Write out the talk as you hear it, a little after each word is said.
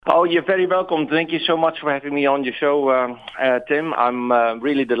Oh, you're very welcome. Thank you so much for having me on your show, Tim. I'm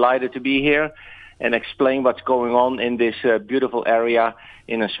really delighted to be here and explain what's going on in this beautiful area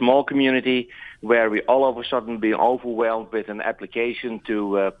in a small community where we all of a sudden being overwhelmed with an application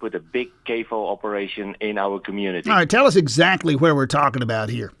to put a big CAFO operation in our community. All right, tell us exactly where we're talking about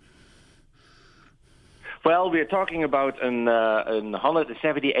here. Well, we're talking about an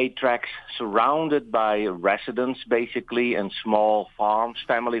 178 tracks surrounded by residents, basically, and small farms,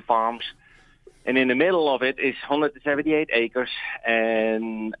 family farms. And in the middle of it is 178 acres,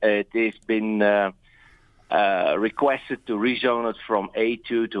 and it has been requested to rezone it from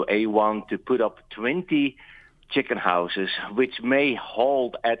A2 to A1 to put up 20 chicken houses, which may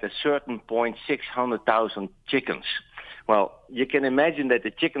hold at a certain point 600,000 chickens. Well, you can imagine that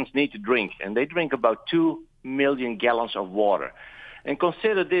the chickens need to drink, and they drink about 2 million gallons of water. And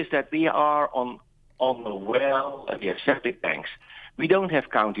consider this, that we are on the well, we have septic tanks. We don't have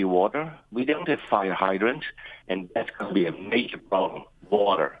county water, we don't have fire hydrants, and that's going to be a major problem,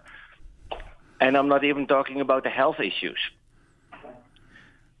 water. And I'm not even talking about the health issues.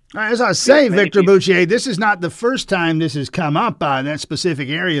 As I say, Victor Bouchier, this is not the first time this has come up in that specific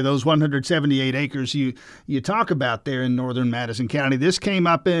area, those 178 acres you talk about there in northern Madison County. This came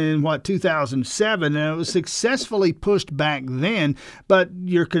up in, 2007, and it was successfully pushed back then. But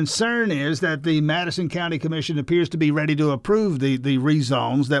your concern is that the Madison County Commission appears to be ready to approve the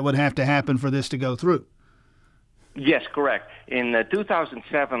rezones that would have to happen for this to go through. Yes, correct. In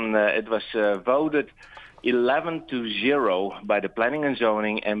 2007, it was voted 11-0 by the Planning and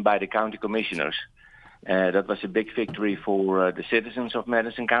Zoning and by the county commissioners. That was a big victory for the citizens of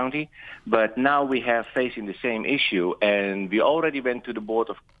Madison County. But now we have facing the same issue, and we already went to the Board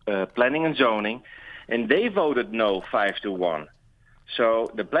of Planning and Zoning, and they voted no 5-1. So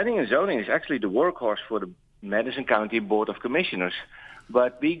the Planning and Zoning is actually the workhorse for the Madison County Board of Commissioners.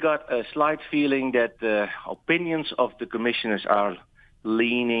 But we got a slight feeling that the opinions of the commissioners are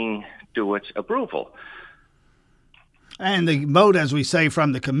leaning towards approval. And the vote, as we say,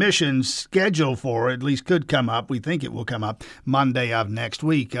 from the commission's schedule for at least could come up. We think it will come up Monday of next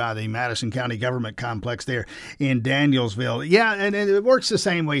week, the Madison County Government Complex there in Danielsville. Yeah, and it works the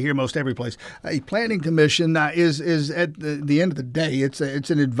same way here most every place. A planning commission is at the end of the day, it's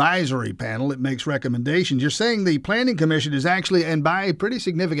an advisory panel. It makes recommendations. You're saying the planning commission is actually, and by a pretty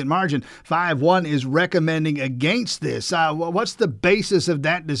significant margin, 5-1, is recommending against this. What's the basis of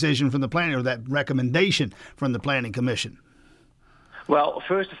that decision from the planning, or that recommendation from the planning commission? Well,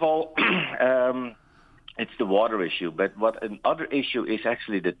 first of all, it's the water issue. But what another issue is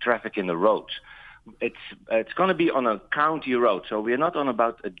actually the traffic in the roads. It's going to be on a county road, so we're not on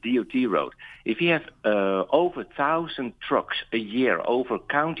about a DOT road. If you have over 1,000 trucks a year over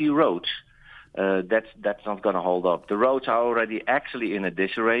county roads, that's not going to hold up. The roads are already actually in a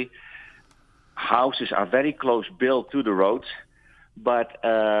disarray. Houses are very close built to the roads, but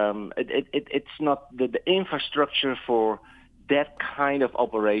it's not the infrastructure for that kind of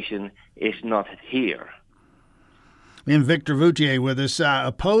operation is not here. And Victor Bouchier with us,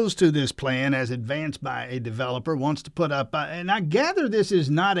 opposed to this plan as advanced by a developer, wants to put up, and I gather this is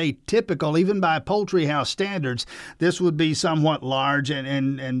not a typical, even by poultry house standards, this would be somewhat large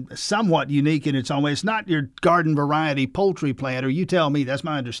and somewhat unique in its own way. It's not your garden variety poultry plant, or you tell me, that's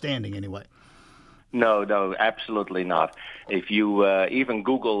my understanding anyway. No, absolutely not. If you even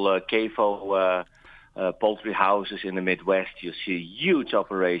Google CAFO poultry houses in the Midwest, you see huge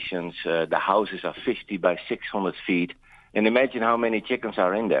operations. The houses are 50 by 600 feet. And imagine how many chickens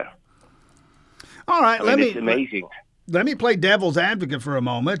are in there. All right, it's amazing. Let me play devil's advocate for a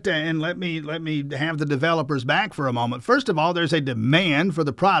moment, and let me have the developers back for a moment. First of all, there's a demand for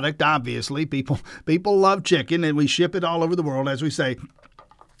the product, obviously. People love chicken, and we ship it all over the world, as we say.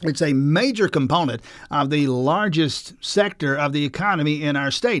 It's a major component of the largest sector of the economy in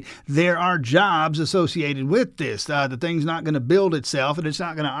our state. There are jobs associated with this. The thing's not going to build itself, and it's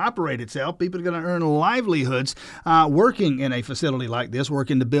not going to operate itself. People are going to earn livelihoods working in a facility like this,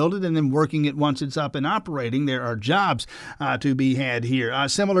 working to build it, and then working it once it's up and operating. There are jobs to be had here.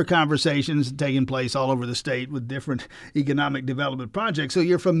 Similar conversations taking place all over the state with different economic development projects. So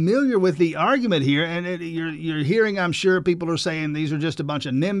you're familiar with the argument here, and you're hearing, I'm sure, people are saying these are just a bunch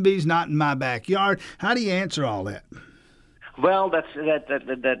of NIMBYs, not in my backyard. How do you answer all that? Well,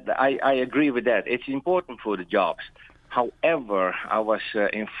 I agree with that. It's important for the jobs. However, I was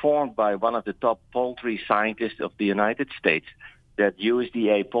informed by one of the top poultry scientists of the United States that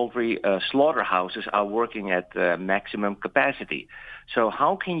USDA poultry slaughterhouses are working at maximum capacity. So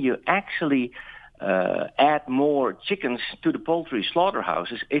how can you actually add more chickens to the poultry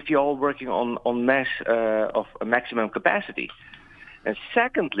slaughterhouses if you're all working on mass of maximum capacity? And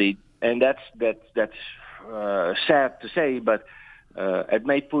secondly, and that's sad to say, but it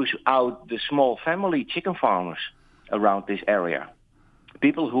may push out the small family chicken farmers around this area.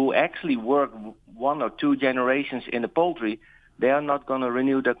 People who actually work 1 or 2 generations in the poultry, they are not going to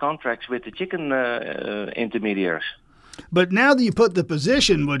renew their contracts with the chicken intermediaries. But now that you put the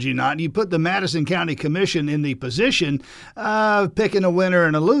position, would you not? You put the Madison County Commission in the position of picking a winner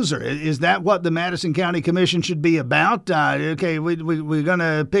and a loser. Is that what the Madison County Commission should be about? Okay, we're going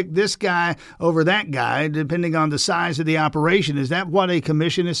to pick this guy over that guy, depending on the size of the operation. Is that what a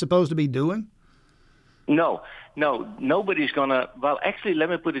commission is supposed to be doing? No, nobody's going to... Well, actually, let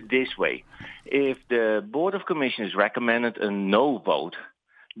me put it this way. If the Board of Commissioners recommended a no vote,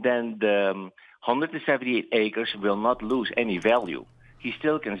 then the 178 acres will not lose any value. He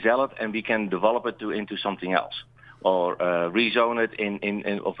still can sell it, and we can develop it into something else, or rezone it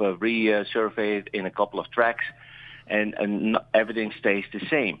resurvey it in a couple of tracks, and everything stays the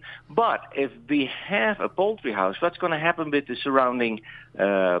same. But if we have a poultry house, what's going to happen with the surrounding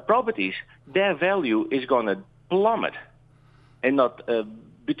properties? Their value is going to plummet, and not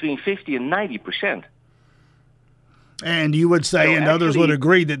between 50 and 90%. And you would say, and others would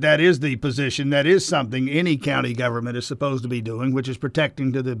agree, that is the position, that is something any county government is supposed to be doing, which is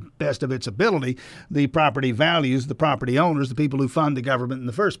protecting to the best of its ability the property values, the property owners, the people who fund the government in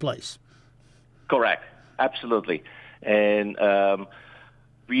the first place. Correct. Absolutely. And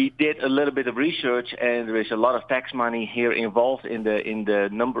we did a little bit of research, and there is a lot of tax money here involved in the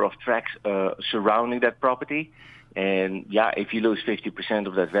number of tracts surrounding that property. And yeah, if you lose 50%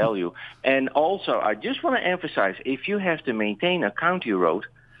 of that value. And also, I just want to emphasize, if you have to maintain a county road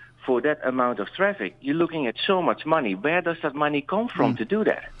for that amount of traffic, you're looking at so much money. Where does that money come from to do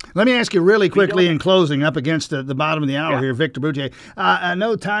that? Let me ask you really quickly in closing, up against the bottom of the hour here, Victor Bouthier. I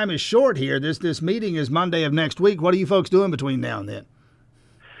know time is short here. This meeting is Monday of next week. What are you folks doing between now and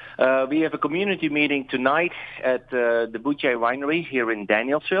then? We have a community meeting tonight at the Bouthier Winery here in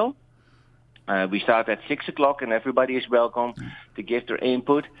Danielsville. We start at 6 o'clock, and everybody is welcome to give their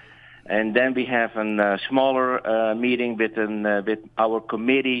input. And then we have a smaller meeting with our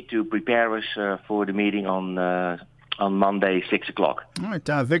committee to prepare us for the meeting on Monday, 6 o'clock. All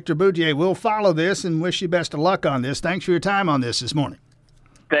right, Victor Bouthier, we'll follow this and wish you best of luck on this. Thanks for your time on this morning.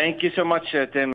 Thank you so much, Tim.